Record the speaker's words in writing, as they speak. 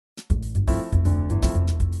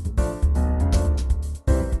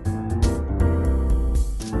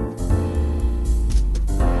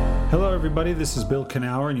everybody. This is Bill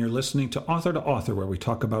Knauer, and you're listening to Author2Author, where we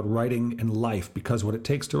talk about writing and life, because what it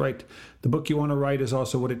takes to write the book you want to write is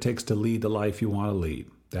also what it takes to lead the life you want to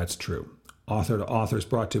lead. That's true. Author2Author is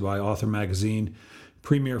brought to you by Author Magazine,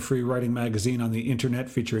 premier free writing magazine on the internet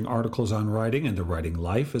featuring articles on writing and the writing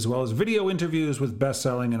life, as well as video interviews with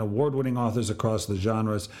best-selling and award-winning authors across the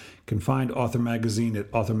genres. You can find Author Magazine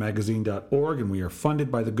at authormagazine.org, and we are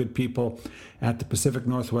funded by the good people at the Pacific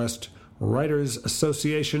Northwest Writers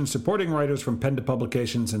Association, supporting writers from pen to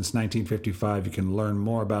publication since 1955. You can learn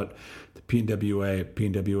more about the PNWA at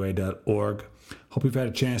pnwa.org. Hope you've had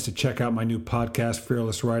a chance to check out my new podcast,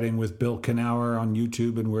 Fearless Writing with Bill Knauer, on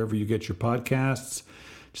YouTube and wherever you get your podcasts.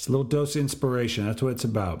 Just a little dose of inspiration. That's what it's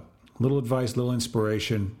about. Little advice, little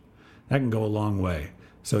inspiration. That can go a long way.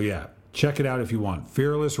 So yeah, check it out if you want.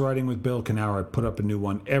 Fearless Writing with Bill Knauer. I put up a new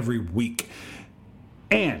one every week.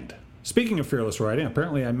 And speaking of fearless writing,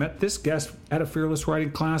 apparently I met this guest at a fearless writing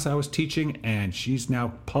class I was teaching, and she's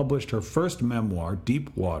now published her first memoir, Deep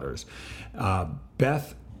Waters.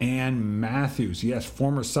 Beth Ann Mathews, yes,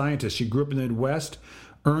 former scientist. She grew up in the Midwest,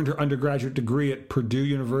 earned her undergraduate degree at Purdue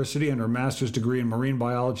University and her master's degree in marine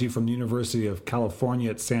biology from the University of California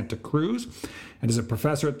at Santa Cruz, and is a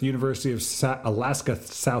professor at the University of Alaska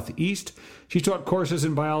Southeast. She taught courses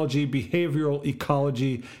in biology, behavioral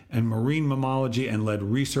ecology, and marine mammalogy, and led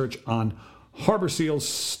research on harbor seals,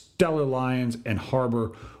 Steller lions, and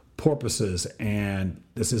harbor porpoises. And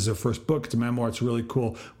this is her first book. It's a memoir. It's really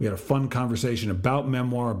cool. We had a fun conversation about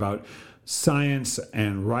memoir, about science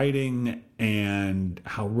and writing, and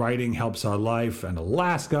how writing helps our life, and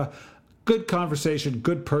Alaska. Good conversation,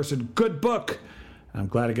 good person, good book. I'm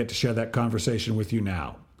glad I get to share that conversation with you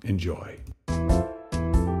now. Enjoy.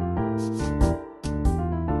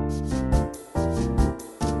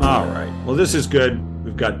 All right. Well, this is good.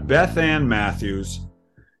 We've got Beth Ann Mathews.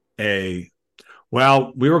 We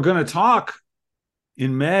were going to talk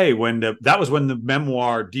in May that was when the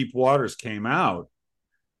memoir Deep Waters came out.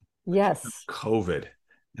 Yes. COVID.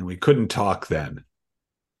 And we couldn't talk then,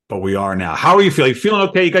 but we are now. How are you feeling? Feeling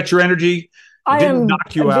okay? You got your energy? I am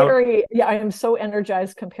knock you out? I am so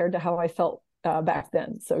energized compared to how I felt back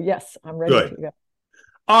then. So yes, I'm ready to go.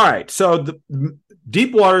 All right. So the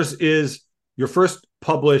Deep Waters is your first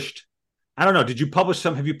published. I don't know. Have you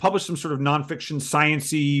published some sort of nonfiction,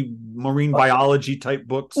 sciencey, marine biology type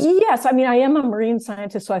books? Yes. I mean, I am a marine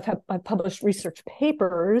scientist, so I've published research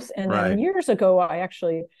papers. And then years ago, I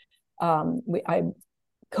actually, I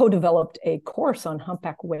co-developed a course on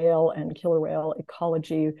humpback whale and killer whale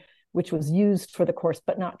ecology, which was used for the course,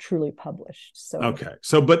 but not truly published.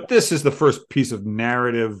 But this is the first piece of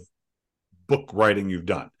narrative book writing you've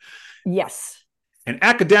done. Yes. And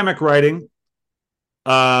academic writing,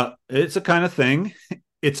 it's a kind of thing.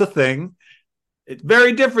 It's a thing. It's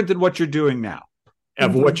very different than what you're doing now,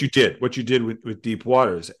 of what you did with Deep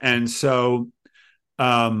Waters. And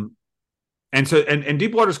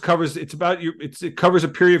Deep Waters covers, it covers a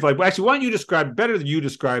period of life. Well, actually, why don't you describe better than you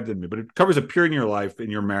described than me, but it covers a period in your life, in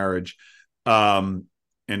your marriage,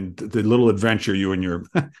 and the little adventure you and your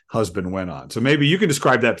husband went on. So maybe you can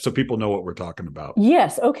describe that so people know what we're talking about.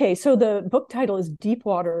 Yes. Okay. So the book title is Deep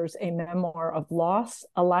Waters, a memoir of loss,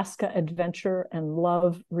 Alaska adventure, and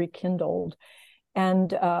love rekindled.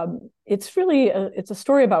 And it's really it's a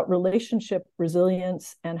story about relationship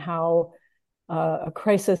resilience and how a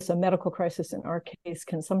medical crisis in our case,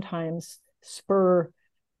 can sometimes spur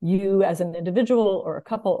you as an individual or a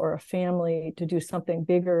couple or a family to do something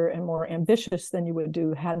bigger and more ambitious than you would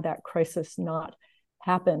do had that crisis not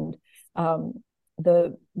happened.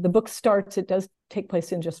 The book starts, it does take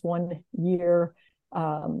place in just 1 year.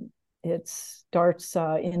 It starts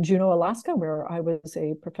in Juneau, Alaska, where I was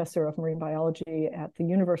a professor of marine biology at the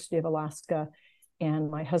University of Alaska, and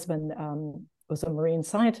my husband was a marine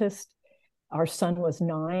scientist. Our son was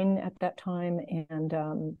 9 at that time,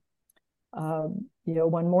 and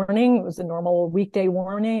one morning, it was a normal weekday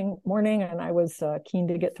morning, and I was keen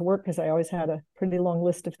to get to work because I always had a pretty long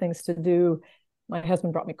list of things to do. My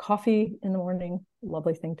husband brought me coffee in the morning,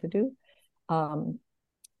 lovely thing to do.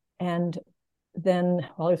 And then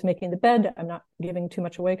while I was making the bed, I'm not giving too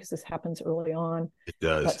much away because this happens early on. It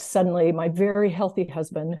does. But suddenly my very healthy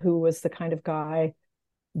husband, who was the kind of guy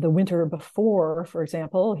the winter before, for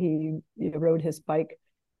example, he rode his bike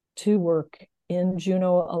to work in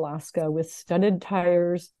Juneau, Alaska, with studded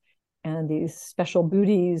tires and these special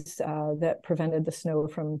booties that prevented the snow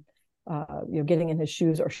from getting in his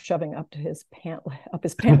shoes or shoving up his pant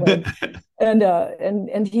leg.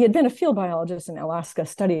 And he had been a field biologist in Alaska,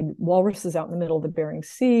 studied walruses out in the middle of the Bering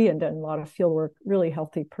Sea, and done a lot of field work. Really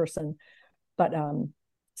healthy person, but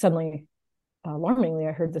suddenly alarmingly,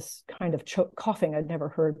 I heard this kind of coughing I'd never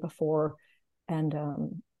heard before. And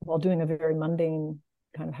while doing a very mundane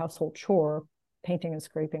kind of household chore, painting and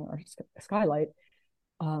scraping our skylight,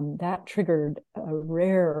 that triggered a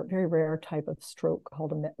very rare type of stroke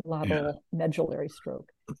called a lateral medullary stroke.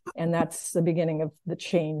 And that's the beginning of the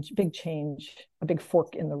big change, a big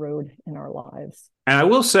fork in the road in our lives. And I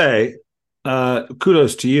will say,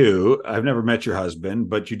 kudos to you. I've never met your husband,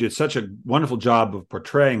 but you did such a wonderful job of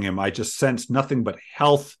portraying him. I just sensed nothing but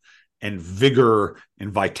health and vigor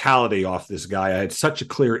and vitality off this guy. I had such a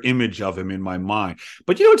clear image of him in my mind.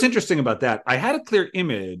 But you know what's interesting about that? I had a clear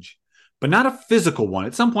image, but not a physical one.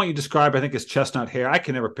 At some point you describe, I think, his chestnut hair. I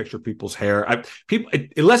can never picture people's hair.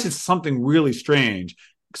 Unless it's something really strange.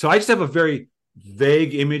 So I just have a very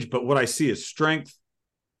vague image, but what I see is strength,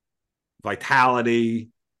 vitality,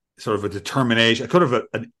 sort of a determination, sort of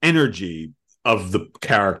an energy of the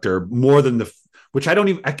character more than which I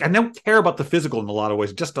don't care about the physical in a lot of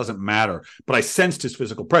ways. It just doesn't matter. But I sensed his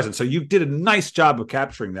physical presence. So you did a nice job of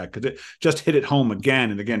capturing that, because it just hit it home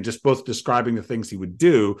again and again, just both describing the things he would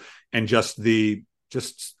do and just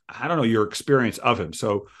I don't know, your experience of him.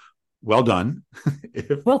 So well done.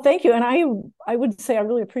 Well, thank you. And I would say I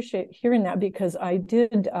really appreciate hearing that, because I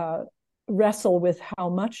did wrestle with how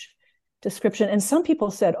much description. And some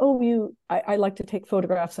people said, I like to take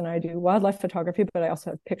photographs and I do wildlife photography, but I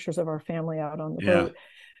also have pictures of our family out on the boat.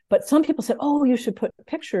 But some people said, you should put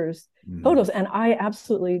pictures, photos. And I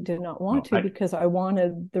absolutely did not want to, because I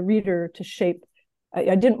wanted the reader to shape.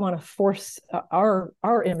 I didn't want to force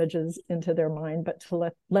our images into their mind, but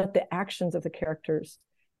to let the actions of the characters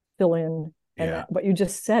fill in. And what you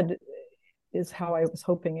just said is how I was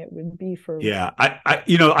hoping it would be for. Yeah,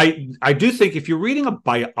 I do think if you're reading a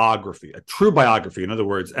biography, a true biography, in other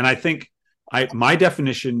words, and I think my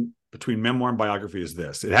definition between memoir and biography is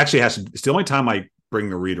this. It actually it's the only time I bring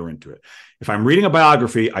the reader into it. If I'm reading a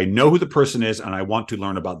biography, I know who the person is and I want to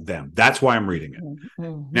learn about them. That's why I'm reading it.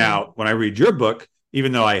 Mm-hmm. Now, when I read your book,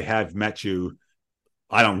 even though I have met you,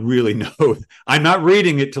 I don't really know. I'm not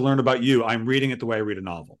reading it to learn about you. I'm reading it the way I read a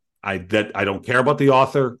novel. I don't care about the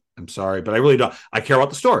author. I'm sorry, but I really don't. I care about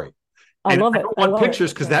the story. I love it. I don't want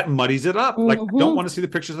pictures because that muddies it up. Mm-hmm. Like, I don't want to see the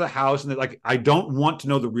pictures of the house, and I don't want to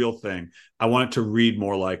know the real thing. I want it to read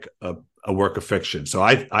more like a work of fiction. So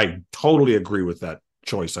I totally agree with that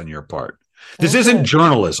choice on your part. This isn't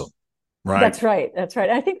journalism, right? That's right.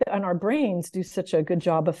 I think that our brains do such a good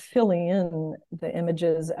job of filling in the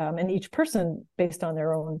images, and each person, based on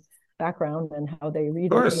their own background and how they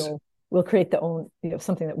read it, will create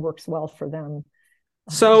something that works well for them.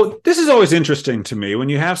 So this is always interesting to me when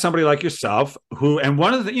you have somebody like yourself and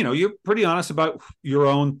one of the, you're pretty honest about your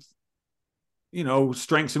own,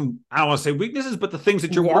 strengths and I don't want to say weaknesses, but the things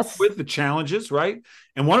that you're working with, the challenges, right?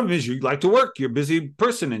 And one of them is you like to work. You're a busy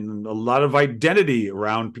person and a lot of identity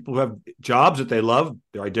around people who have jobs that they love.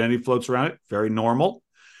 Their identity floats around it. Very normal.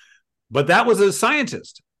 But that was a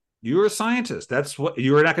scientist. You were a scientist. That's what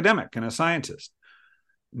you were, an academic and a scientist,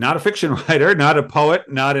 not a fiction writer, not a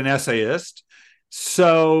poet, not an essayist.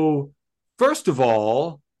 So, first of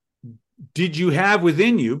all, did you have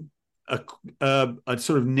within you a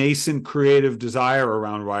sort of nascent creative desire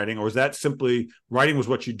around writing, or was that simply writing was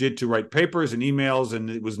what you did to write papers and emails, and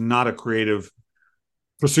it was not a creative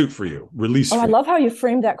pursuit for you? I love how you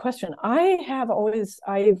framed that question.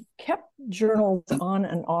 I've kept journals on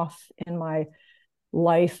and off in my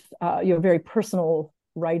life. Very personal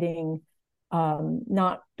writing. They're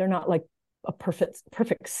not like a perfect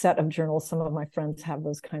set of journals. Some of my friends have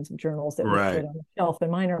those kinds of journals that we put on the shelf, and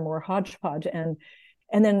mine are more hodgepodge.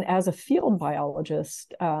 And then as a field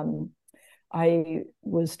biologist, I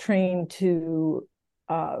was trained to,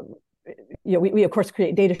 we of course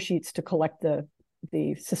create data sheets to collect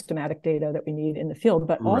the systematic data that we need in the field,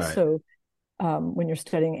 but also when you're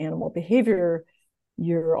studying animal behavior,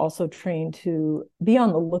 you're also trained to be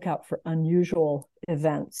on the lookout for unusual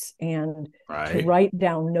events and to write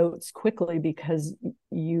down notes quickly, because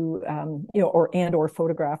you or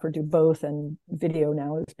photograph or do both, and video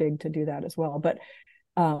now is big to do that as well. But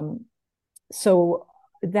so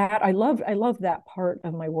that I love that part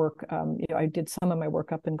of my work. I did some of my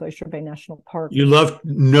work up in Glacier Bay National Park. You love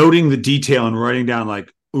noting the detail and writing down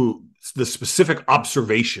the specific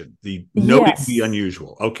observation, the noting the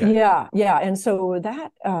unusual. Okay. Yeah. And so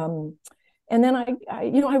that, and then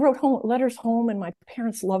I wrote letters home, and my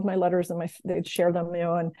parents loved my letters, and they'd share them,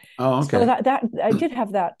 and so that I did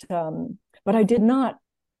have that, but I did not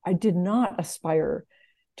aspire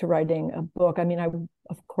to writing a book. I mean,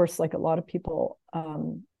 of course, like a lot of people,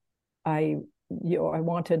 I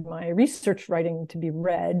wanted my research writing to be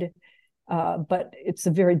read, but it's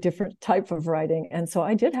a very different type of writing. And so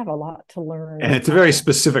I did have a lot to learn. And it's a very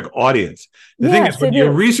specific audience. The thing is, when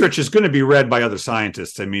your research is going to be read by other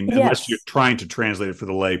scientists, I mean, unless you're trying to translate it for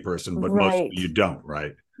the layperson, but mostly you don't,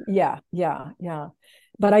 right? Yeah.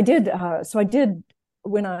 But I did,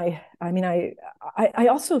 when I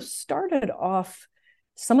also started off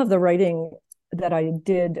some of the writing that I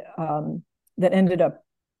did that ended up,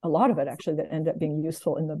 a lot of it actually, that ended up being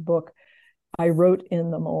useful in the book, I wrote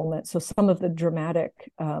in the moment. So some of the dramatic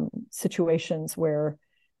situations where,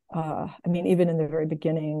 even in the very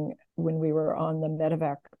beginning, when we were on the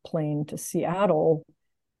medevac plane to Seattle,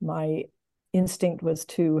 my instinct was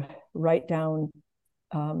to write down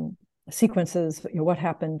sequences, what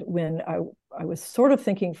happened when I was sort of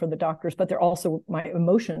thinking for the doctors, but my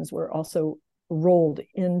emotions were also rolled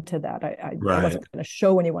into that. I wasn't going to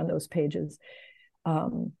show anyone those pages.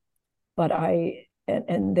 But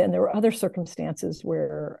and then there were other circumstances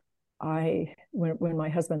where when my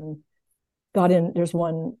husband got in, there's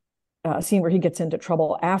one scene where he gets into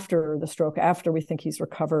trouble after the stroke, after we think he's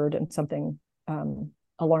recovered, and something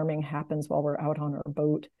alarming happens while we're out on our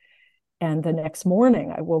boat. And the next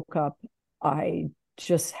morning I woke up, I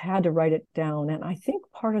just had to write it down. And I think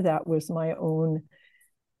part of that was my own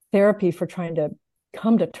therapy for trying to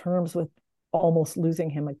come to terms with almost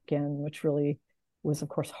losing him again, which really was, of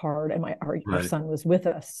course, hard. And our son was with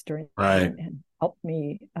us during and helped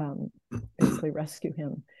me basically rescue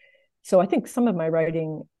him. So I think some of my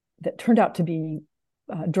writing that turned out to be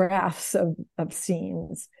drafts of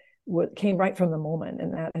scenes came right from the moment.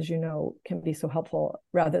 And that, as you know, can be so helpful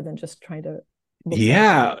rather than just trying to.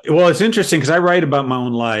 Well, it's interesting because I write about my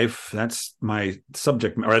own life. That's my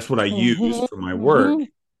subject, or that's what I use for my work.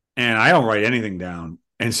 And I don't write anything down.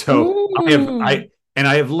 And so I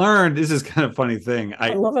have learned, this is kind of a funny thing.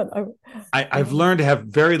 I love it. I've learned to have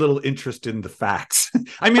very little interest in the facts.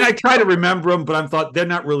 I mean, I try to remember them, but they're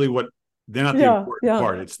not really they're not the important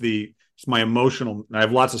part. It's my emotional. I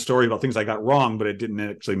have lots of stories about things I got wrong, but it didn't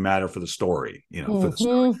actually matter for the story, for the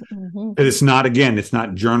story. But it's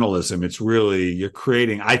not journalism. It's really, you're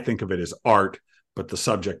creating, I think of it as art, but the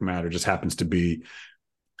subject matter just happens to be,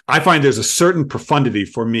 I find there's a certain profundity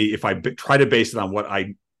for me if I try to base it on what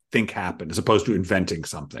I think happened as opposed to inventing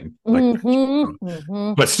something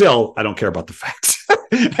but still I don't care about the facts.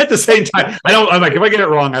 At the same time, I'm like, if I get it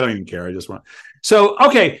wrong, I don't even care. I just want. So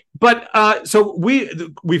okay, but so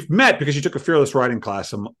we've met because you took a fearless writing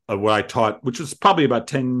class of what I taught, which was probably about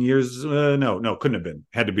 10 years. No, couldn't have been.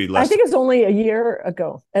 Had to be less. I think it was only a year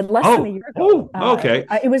ago, less than a year ago. Okay.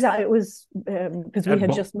 It was because we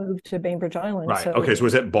had just moved to Bainbridge Island. Right. So, okay. So it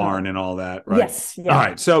was at Barn and all that, right? Yes. Yeah. All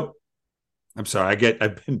right. So I'm sorry.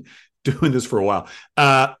 I've been doing this for a while.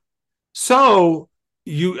 So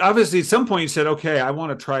you obviously at some point you said, okay,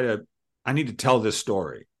 I need to tell this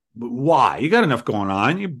story. But why? You got enough going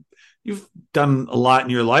on. You've done a lot in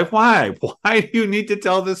your life. Why? Why do you need to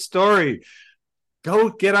tell this story? Go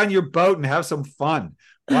get on your boat and have some fun.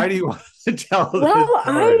 Why do you want to tell this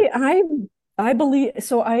story? I believe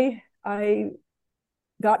so. I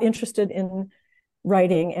got interested in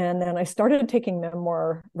writing, and then I started taking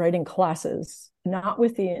memoir writing classes, not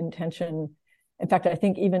with the intention. In fact, I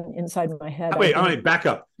think even inside my head. Wait, I want to back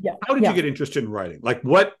up. Yeah. How did you get interested in writing? Like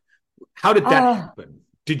how did that happen?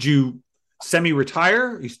 Did you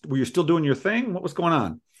semi-retire? Were you still doing your thing? What was going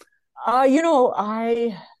on?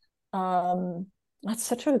 That's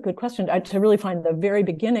such a good question. To really find the very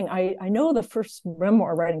beginning, I know the first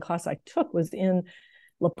memoir writing class I took was in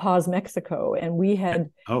La Paz, Mexico. And we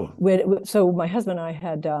had, so my husband and I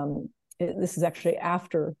had, this is actually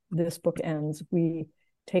after this book ends, we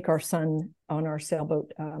take our son on our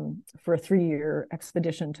sailboat for a 3-year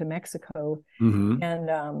expedition to Mexico.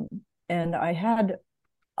 And I had,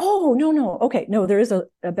 there is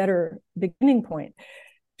a better beginning point.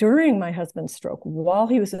 During my husband's stroke, while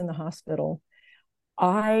he was in the hospital,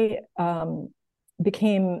 I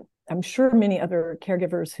became, I'm sure many other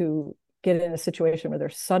caregivers who get in a situation where they're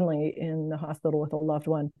suddenly in the hospital with a loved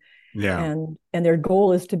one. Yeah. And their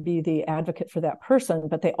goal is to be the advocate for that person,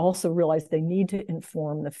 but they also realize they need to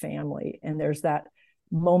inform the family. And there's that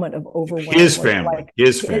moment of overwhelm. His family.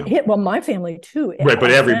 Well, my family too. Right,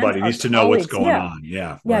 but everybody needs to know what's going on.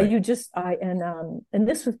 Yeah. Yeah, right. And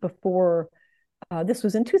this was before, this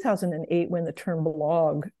was in 2008 when the term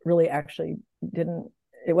blog really actually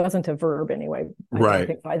it wasn't a verb anyway. I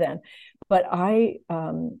think by then. But I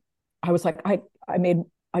was like,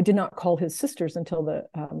 I did not call his sisters until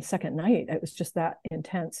the second night. It was just that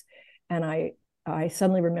intense. And I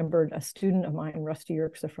suddenly remembered a student of mine, Rusty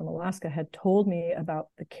Yerksa from Alaska, had told me about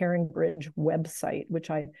the Caring Bridge website, which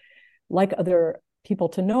I, like other people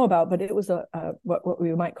to know about, but it was what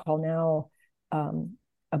we might call now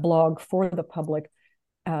a blog for the public,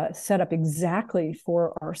 set up exactly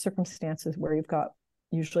for our circumstances, where you've got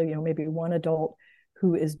usually, maybe one adult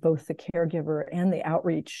who is both the caregiver and the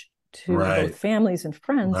outreach to both families and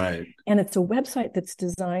friends. Right. And it's a website that's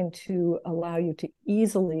designed to allow you to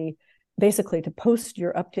easily, basically, to post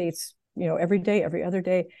your updates, every day, every other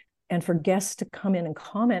day, and for guests to come in and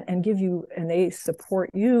comment and give you, and they support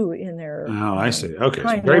you in their. Oh, I see. Okay.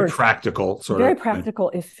 So very practical, very practical,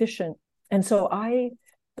 efficient. And so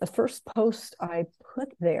the first post I put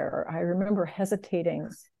there, I remember hesitating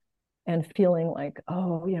and feeling like,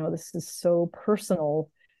 oh, this is so personal.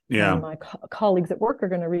 Yeah. And my colleagues at work are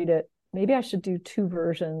going to read it. Maybe I should do 2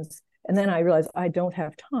 versions. And then I realized I don't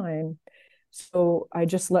have time. So I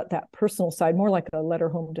just let that personal side, more like a letter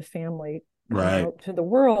home to family, out to the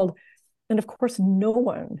world. And of course, no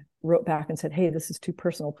one wrote back and said, hey, this is too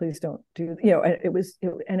personal. Please don't do, it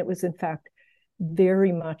was in fact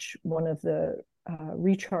very much one of the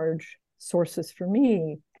recharge sources for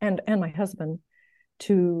me and my husband,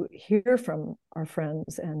 to hear from our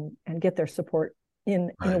friends and get their support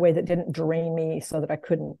in a way that didn't drain me, so that I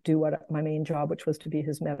couldn't do what my main job, which was to be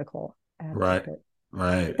his medical advocate.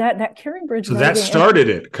 Right. That Caring Bridge. So that started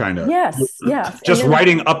it, kind of. Yes. Just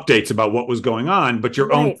writing updates about what was going on, but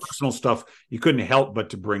your own personal stuff, you couldn't help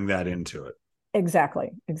but to bring that into it. Exactly.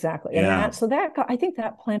 Yeah. And I think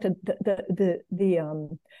that planted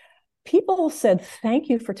the people said thank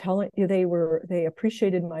you for telling you. They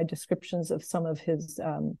appreciated my descriptions of some of his.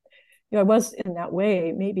 I was in that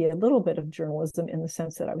way maybe a little bit of journalism, in the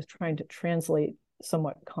sense that I was trying to translate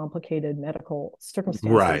somewhat complicated medical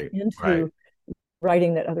circumstances into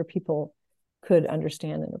writing that other people could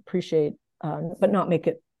understand and appreciate, but not make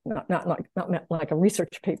it not like a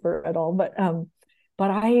research paper at all. But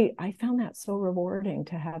I found that so rewarding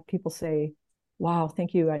to have people say, "Wow,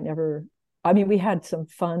 thank you." We had some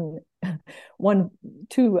fun.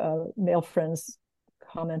 Two male friends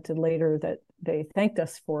commented later that they thanked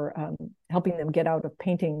us for helping them get out of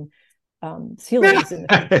painting ceilings in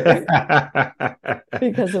the future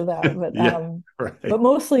because of that. But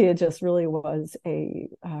mostly it just really was a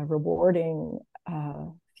rewarding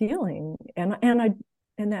feeling, and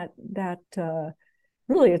that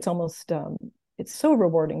really, it's almost it's so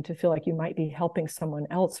rewarding to feel like you might be helping someone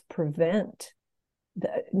else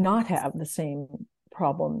not have the same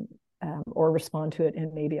problem, or respond to it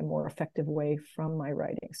in maybe a more effective way from my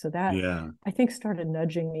writing. So that I think started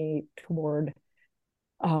nudging me toward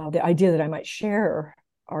the idea that I might share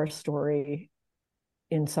our story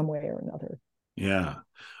in some way or another. Yeah.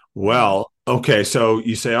 Well, okay. So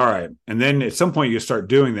you say, all right. And then at some point you start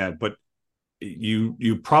doing that, but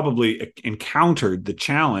you probably encountered the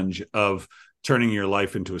challenge of turning your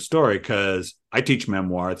life into a story, because I teach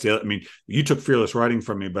memoir. You took fearless writing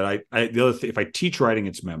from me, but the other thing, if I teach writing,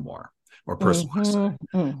 it's memoir or personal essay.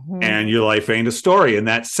 And your life ain't a story in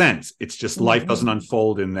that sense. It's just life doesn't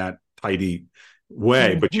unfold in that tidy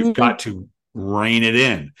way, but you've got to rein it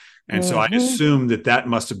in. And so I assume that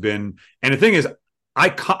must have been, and the thing is,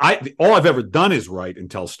 all I've ever done is write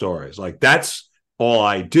and tell stories. Like, that's all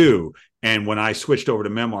I do. And when I switched over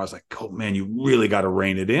to memoir, I was like, oh man, you really got to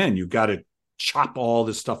rein it in. You got to chop all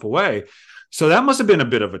this stuff away. So that must have been a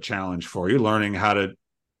bit of a challenge for you, learning how to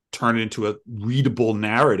turn it into a readable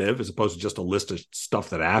narrative as opposed to just a list of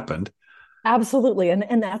stuff that happened. Absolutely.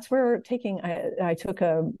 And that's where I took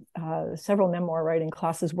several memoir writing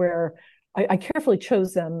classes where I carefully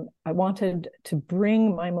chose them. I wanted to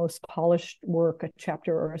bring my most polished work, a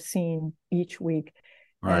chapter or a scene each week,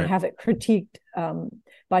 and have it critiqued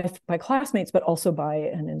by classmates, but also by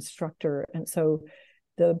an instructor. And so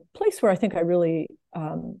the place where I think I really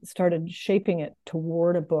started shaping it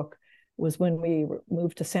toward a book was when we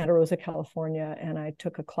moved to Santa Rosa, California, and I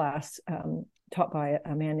took a class taught by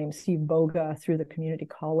a man named Steve Boga through the community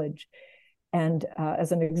college. And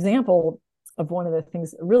as an example of one of the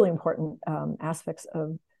things, really important aspects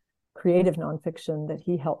of creative nonfiction that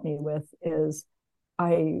he helped me with is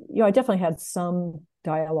I definitely had some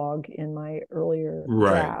dialogue in my earlier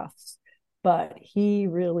drafts, but he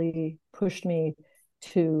really pushed me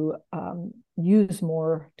to use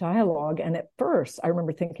more dialogue. And at first I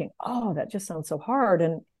remember thinking, oh, that just sounds so hard.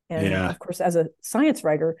 And of course, as a science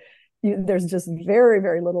writer, there's just very,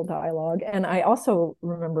 very little dialogue. And I also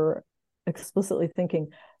remember explicitly thinking,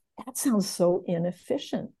 that sounds so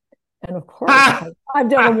inefficient. And of course, I've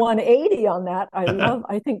done a 180 on that.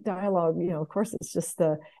 I think dialogue, of course, it's just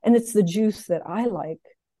it's the juice that I like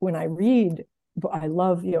when I read. I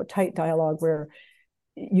love, tight dialogue where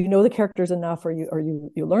the characters enough, or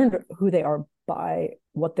you learn who they are by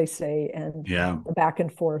what they say and the back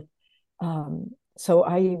and forth. so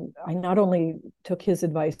I not only took his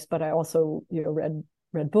advice, but I also,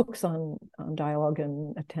 read books on dialogue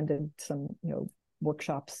and attended some,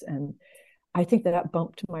 workshops. And I think that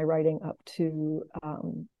bumped my writing up to,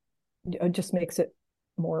 it just makes it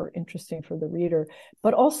more interesting for the reader.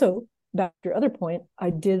 But also, back to your other point, I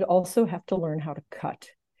did also have to learn how to cut,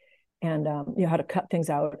 and how to cut things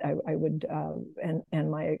out. I would,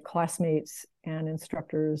 and my classmates and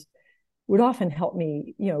instructors would often help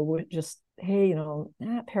me, would just, hey,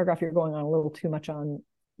 that paragraph, you're going on a little too much on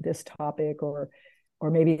this topic, or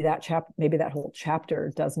maybe that whole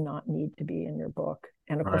chapter does not need to be in your book.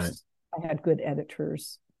 And of course, I had good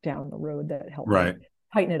editors down the road that helped me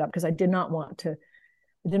tighten it up, because I didn't want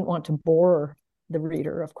to bore the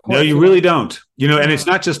reader, of course. No, you really don't. And it's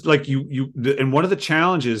not just like and one of the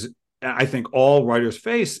challenges I think all writers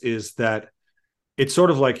face is that it's sort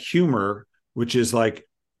of like humor, which is like,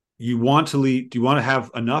 you want to have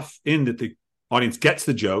enough in that the audience gets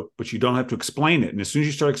the joke, but you don't have to explain it. And as soon as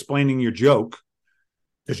you start explaining your joke,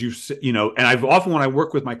 because and I've often, when I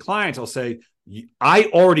work with my clients, I'll say, I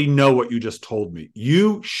already know what you just told me.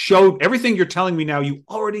 You showed everything you're telling me now. You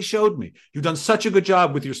already showed me. You've done such a good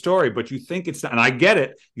job with your story, but you think it's not, and I get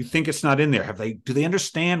it. You think it's not in there. Do they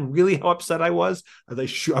understand really how upset I was? Are they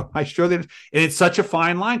sure? Am I sure that? And it's such a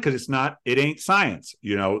fine line, because it ain't science.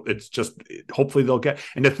 It's just, hopefully they'll get.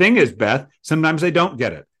 And the thing is, Beth, sometimes they don't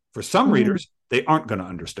get it. For some readers, they aren't going to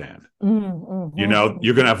understand. You're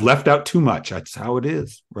going to have left out too much. That's how it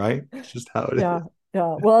is, right? It's just how it is. Yeah.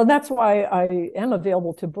 Well, that's why I am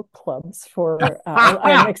available to book clubs for.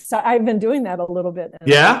 I've been doing that a little bit.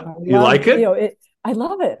 You like it? I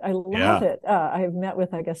love it. I love it. I've met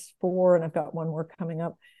with, I guess, 4, and I've got one more coming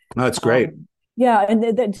up. Oh, that's great.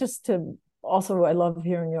 And that just to also, I love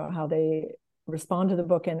hearing how they respond to the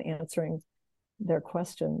book and answering their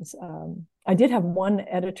questions. I did have one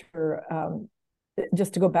editor.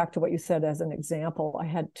 Just to go back to what you said as an example, I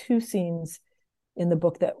had 2 scenes in the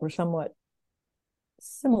book that were somewhat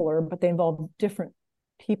similar, but they involved different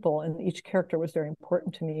people, and each character was very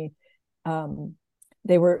important to me.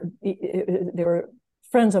 They were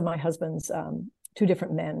friends of my husband's, 2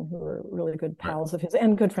 different men who were really good pals of his,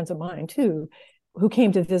 and good friends of mine too, who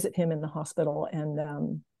came to visit him in the hospital,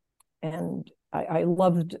 and I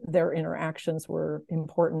loved their interactions, were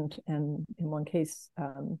important, and in one case,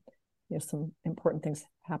 some important things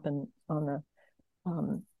happen on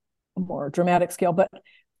a more dramatic scale. But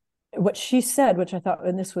what she said, which I thought,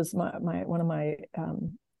 and this was one of my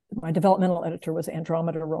developmental editor was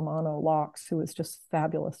Andromeda Romano Locks, who was just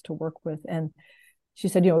fabulous to work with. And she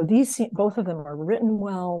said, both of them are written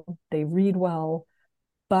well, they read well,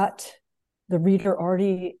 but the reader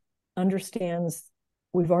already understands.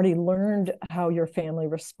 We've already learned how your family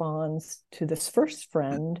responds to this first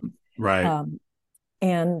friend. Right.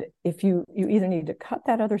 And if you either need to cut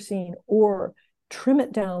that other scene or trim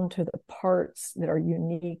it down to the parts that are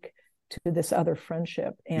unique to this other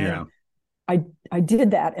friendship. And I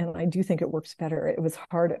did that, and I do think it works better. It was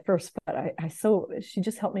hard at first, but she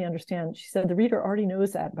just helped me understand. She said, the reader already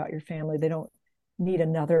knows that about your family. They don't need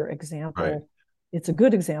another example. Right. It's a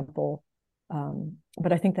good example.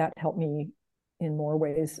 But I think that helped me in more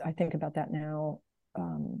ways. I think about that now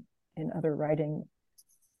in other writing.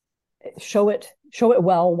 Show it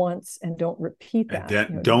well once, and don't repeat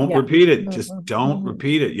that. Don't repeat it. Just don't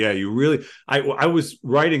repeat it. Yeah, you really. I was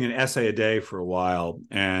writing an essay a day for a while,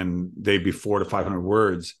 and they'd be 400 to 500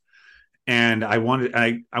 words, and I wanted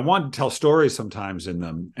to tell stories sometimes in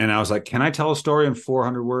them, and I was like, can I tell a story in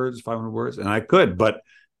 400 words, 500 words? And I could, but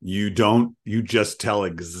you don't. You just tell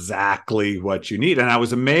exactly what you need. And I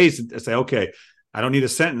was amazed to say, okay, I don't need a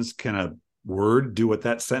sentence. Can a word do what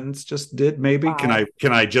that sentence just did? Maybe. Wow.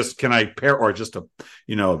 Can I pair, or just an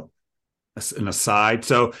aside?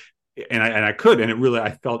 So, and I could, and it really, I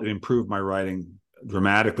felt it improved my writing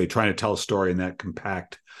dramatically, trying to tell a story in that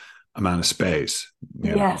compact amount of space.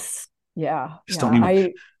 Yes. Yeah. Go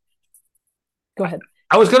ahead.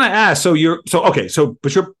 I was going to ask, but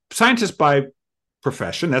you're a scientist by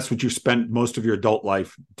profession. That's what you spent most of your adult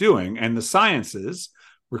life doing. And the sciences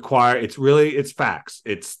require, it's facts.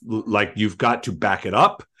 It's like, you've got to back it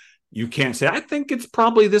up. You can't say, I think it's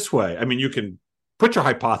probably this way. I mean, you can put your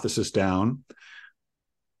hypothesis down.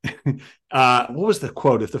 What was the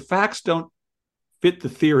quote? If the facts don't fit the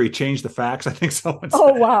theory, change the facts. I think someone said.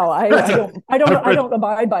 Oh, wow. I don't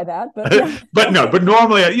abide by that, but yeah. but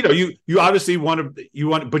normally, you obviously want,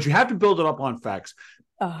 but you have to build it up on facts.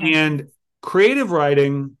 And creative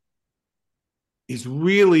writing is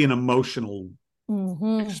really an emotional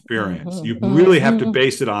experience. You really have to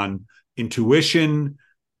base it on intuition,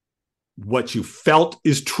 what you felt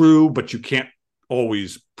is true, but you can't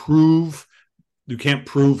always prove.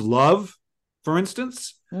 prove love, for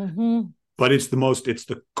instance, but it's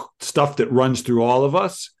the stuff that runs through all of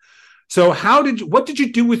us. So what did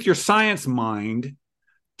you do with your science mind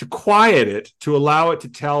to quiet it, to allow it to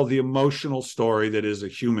tell the emotional story that is a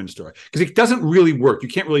human story? Because it doesn't really work. You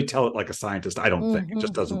can't really tell it like a scientist, I don't think. It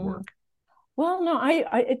just doesn't work. Well, no,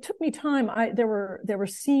 it took me time. There were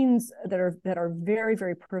scenes that are very,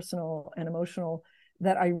 very personal and emotional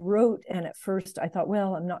that I wrote, and at first I thought,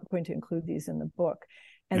 well, I'm not going to include these in the book.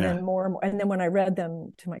 And then more and more, and then when I read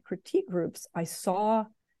them to my critique groups, I saw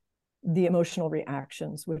the emotional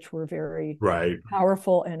reactions, which were very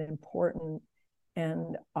powerful and important.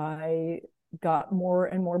 And I got more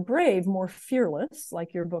and more brave, more fearless,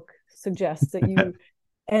 like your book suggests that you.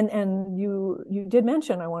 And you did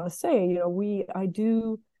mention, I want to say,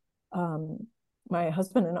 my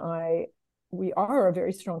husband and I, we are a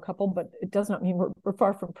very strong couple, but it does not mean we're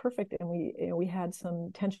far from perfect. And we had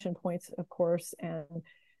some tension points, of course. And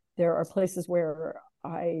there are places where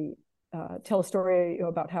I tell a story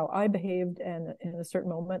about how I behaved and in a certain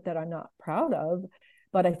moment that I'm not proud of.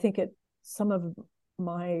 But I think some of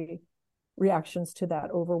my reactions to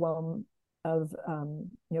that overwhelm of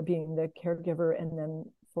being the caregiver, and then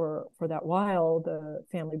for that while the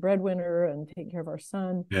family breadwinner and taking care of our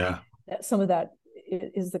son. Some of that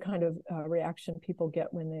is the kind of reaction people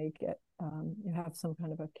get when they get you have some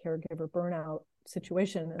kind of a caregiver burnout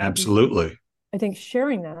situation. And absolutely. I think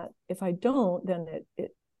sharing that, if I don't, then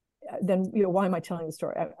then why am I telling the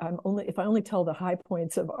story? If I only tell the high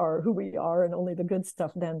points of who we are and only the good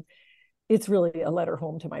stuff, then it's really a letter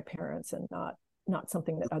home to my parents and not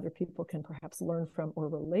something that other people can perhaps learn from or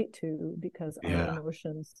relate to, because our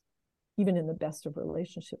emotions, even in the best of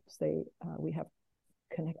relationships,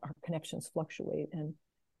 our connections fluctuate. And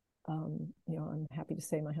I'm happy to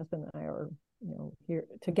say my husband and I are here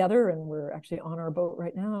together, and we're actually on our boat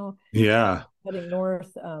right now, heading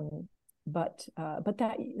north. But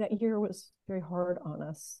that year was very hard on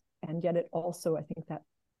us, and yet it also, I think, that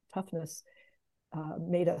toughness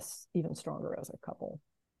made us even stronger as a couple.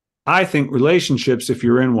 I think relationships, if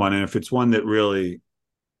you're in one, and if it's one that really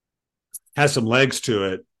has some legs to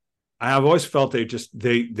it, I've always felt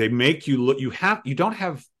they make you look.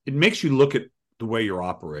 It makes you look at the way you're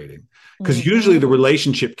operating, because usually the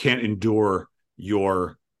relationship can't endure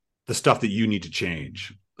the stuff that you need to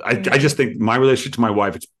change. I just think my relationship to my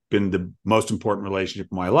wife, it's been the most important relationship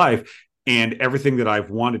in my life, and everything that I've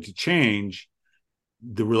wanted to change,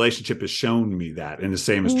 the relationship has shown me that, and the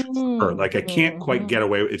same is true for her. Like, I can't quite get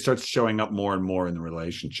away. It starts showing up more and more in the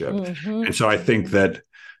relationship. And so I think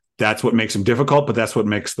that's what makes them difficult, but that's what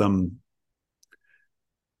makes them,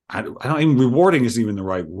 I don't even, rewarding isn't even the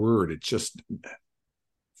right word. It's just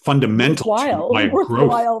fundamental to my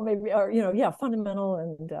growth. Maybe, or, fundamental.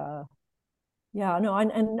 And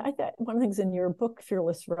and I thought one of the things in your book,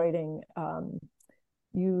 Fearless Writing,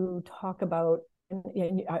 you talk about,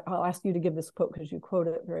 and I'll ask you to give this quote because you quote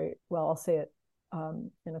it very well. I'll say it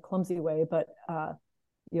in a clumsy way, but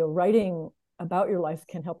writing about your life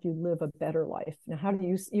can help you live a better life. Now, how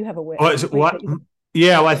do you have a way? What?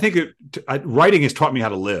 Well, I think writing has taught me how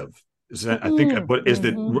to live. I think what is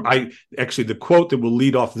the quote that will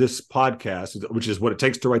lead off this podcast, which is, what it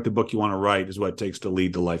takes to write the book you want to write is what it takes to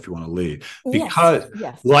lead the life you want to lead. Because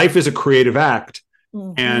life is a creative act,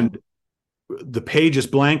 and the page is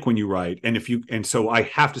blank when you write. And so I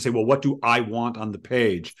have to say, well, what do I want on the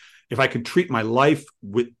page? If I could treat my life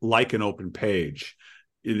like an open page,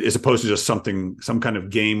 as opposed to just some kind of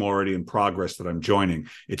game already in progress that I'm joining,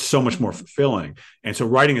 it's so much more fulfilling. And so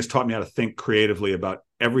writing has taught me how to think creatively about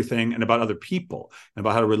everything, and about other people, and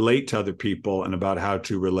about how to relate to other people, and about how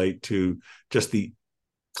to relate to just the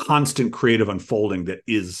constant creative unfolding that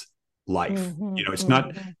is life. It's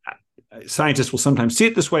not, scientists will sometimes see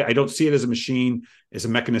it this way. I don't see it as a machine, as a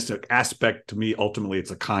mechanistic aspect. To me, ultimately,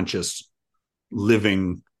 it's a conscious,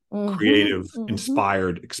 living, creative,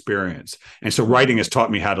 inspired experience. And so writing has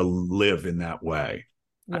taught me how to live in that way.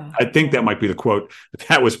 I think that might be the quote.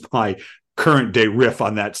 That was my current day riff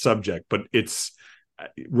on that subject, but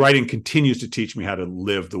writing continues to teach me how to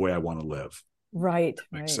live the way I want to live. Right.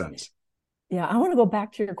 That makes sense. Yeah. I want to go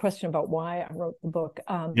back to your question about why I wrote the book.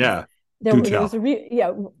 There was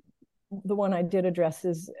the one I did address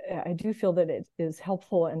is, I do feel that it is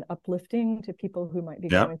helpful and uplifting to people who might be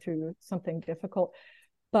going through something difficult.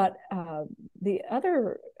 But the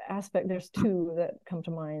other aspect, there's two that come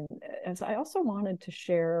to mind, as I also wanted to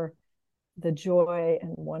share the joy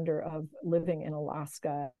and wonder of living in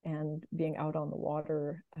Alaska and being out on the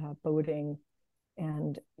water, boating,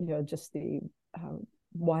 and just the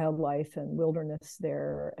wildlife and wilderness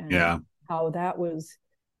there, and how that was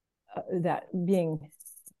that being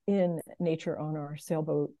in nature on our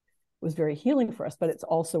sailboat was very healing for us, but it's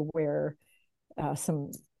also where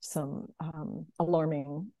some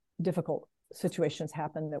alarming, difficult situations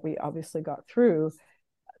happened that we obviously got through.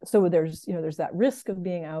 So there's that risk of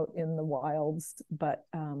being out in the wilds, but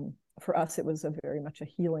for us it was very much a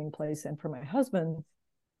healing place. And for my husband,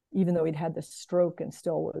 even though he'd had this stroke and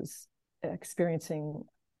still was experiencing,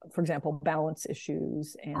 for example, balance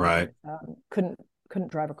issues, and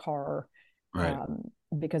couldn't drive a car,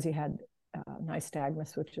 because he had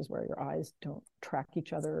nystagmus, which is where your eyes don't track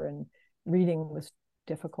each other, and reading was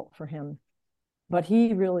difficult for him. But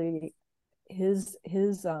he really, his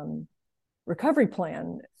recovery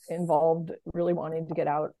plan involved really wanting to get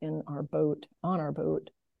out on our boat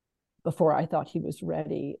before I thought he was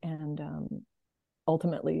ready. And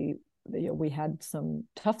ultimately, we had some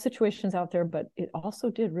tough situations out there, but it also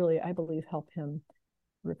did really, I believe, help him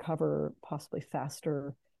recover possibly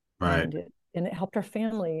faster. Right. And it helped our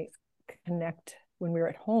family connect. When we were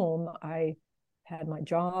at home, I had my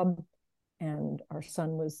job, and our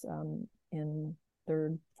son was in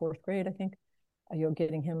third, fourth grade, I think,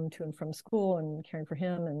 getting him to and from school and caring for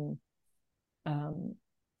him. And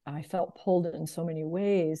I felt pulled in so many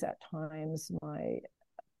ways at times. My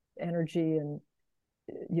energy and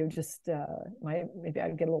maybe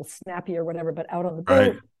I'd get a little snappy or whatever, but out on the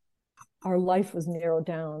boat, our life was narrowed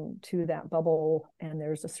down to that bubble, and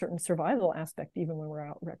there's a certain survival aspect even when we're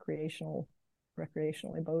out recreationally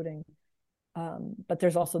boating. But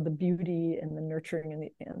there's also the beauty and the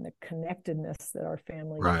nurturing and the connectedness that our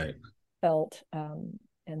family felt,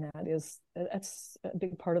 and that's a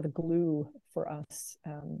big part of the glue for us.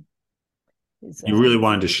 You really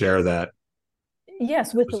wanted to share that.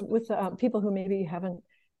 Yes, with people who maybe haven't.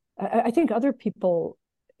 I think other people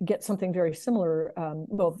get something very similar.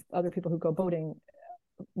 Well, other people who go boating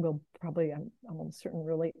will probably, I'm almost certain,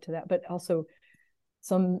 relate to that. But also,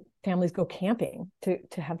 some families go camping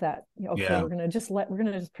to have that. We're gonna just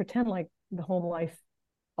pretend like the home life,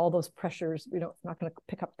 all those pressures. We're not going to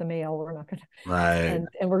pick up the mail. We're not going to,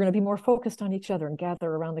 and we're going to be more focused on each other and gather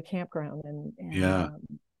around the campground and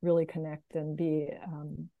really connect and be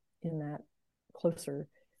in that closer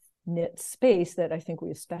knit space that I think we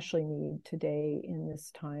especially need today in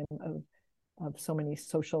this time of so many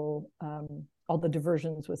social, all the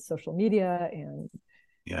diversions with social media and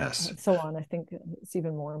so on. I think it's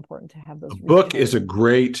even more important to have those. The book is a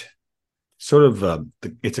great sort of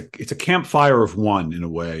it's a campfire of one, in a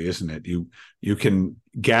way, isn't it? You can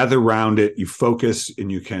gather around it, you focus,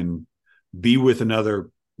 and you can be with another,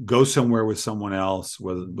 go somewhere with someone else,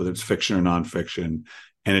 whether it's fiction or nonfiction,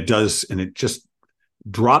 and it just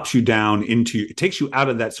drops you down it takes you out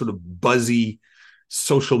of that sort of buzzy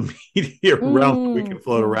social media realm that we can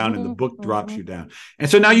float around, and the book drops you down. And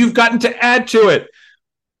so now you've gotten to add to it.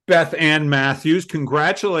 Beth Ann Mathews,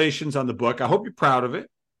 congratulations on the book. I hope you're proud of it.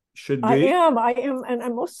 Should be. I am, and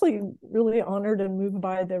I'm mostly really honored and moved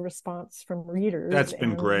by the response from readers. That's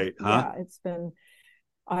been great, huh? Yeah, it's been.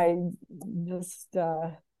 I just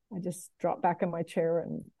drop back in my chair,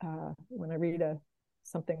 and when I read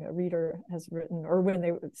something a reader has written, or when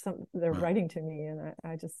they're writing to me, and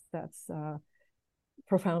I just, that's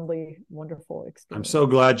profoundly wonderful experience. I'm so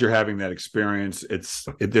glad you're having that experience.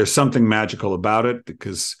 There's something magical about it,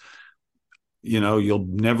 because you'll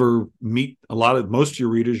never meet most of your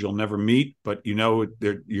readers, you'll never meet, but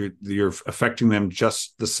you're affecting them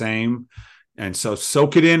just the same. And so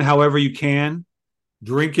soak it in however you can,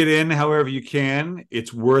 drink it in however you can.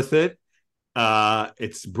 It's worth it.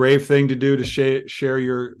 It's a brave thing to do, to share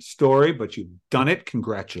your story, but you've done it.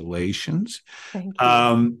 Congratulations. Thank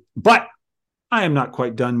you. But I am not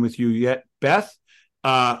quite done with you yet, Beth.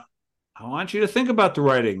 I want you to think about the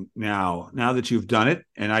writing now that you've done it.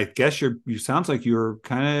 And I guess you sounds like you're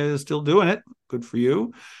kind of still doing it. Good for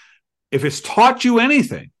you. If it's taught you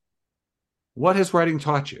anything, what has writing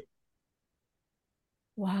taught you?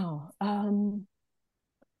 Wow.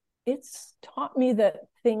 It's taught me that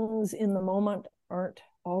things in the moment aren't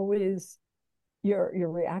always your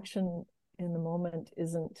reaction in the moment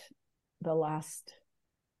isn't the last.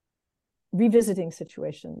 Revisiting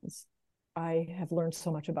situations, I have learned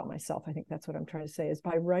so much about myself. I think that's what I'm trying to say, is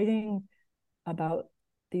by writing about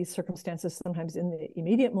these circumstances, sometimes in the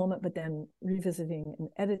immediate moment, but then revisiting and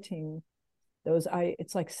editing those,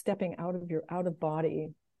 it's like stepping out of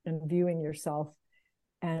body and viewing yourself.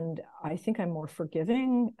 And I think I'm more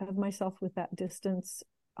forgiving of myself with that distance.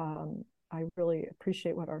 I really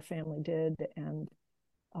appreciate what our family did. And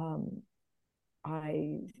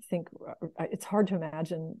I think it's hard to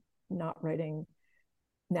imagine not writing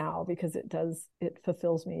now, because it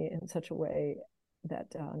fulfills me in such a way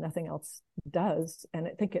that nothing else does. And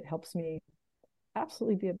I think it helps me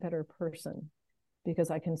absolutely be a better person,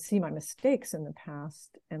 because I can see my mistakes in the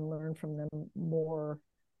past and learn from them more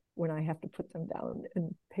when I have to put them down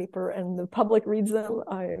in paper and the public reads them.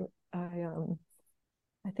 I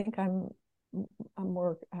think I'm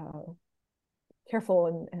more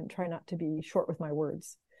careful and try not to be short with my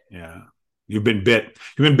words. Yeah. You've been bit.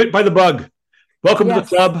 You've been bit by the bug. Welcome to the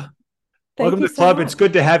club. Welcome to the club. It's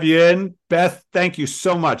good to have you in. Beth, thank you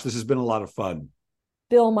so much. This has been a lot of fun.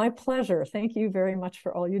 Bill, my pleasure. Thank you very much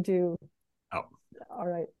for all you do. Oh. All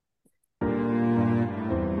right.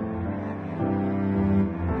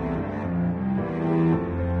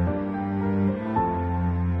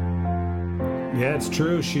 Yeah, it's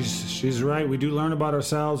true. She's right. We do learn about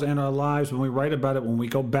ourselves and our lives when we write about it, when we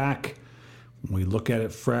go back, when we look at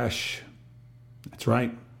it fresh. That's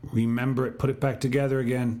right. Remember it, put it back together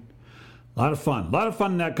again. A lot of fun. A lot of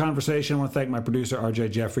fun in that conversation. I want to thank my producer,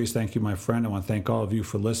 RJ Jeffries. Thank you, my friend. I want to thank all of you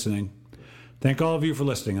for listening. Thank all of you for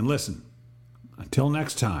listening. And listen, until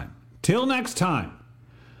next time,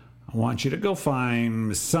 I want you to go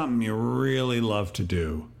find something you really love to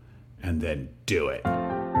do and then do it.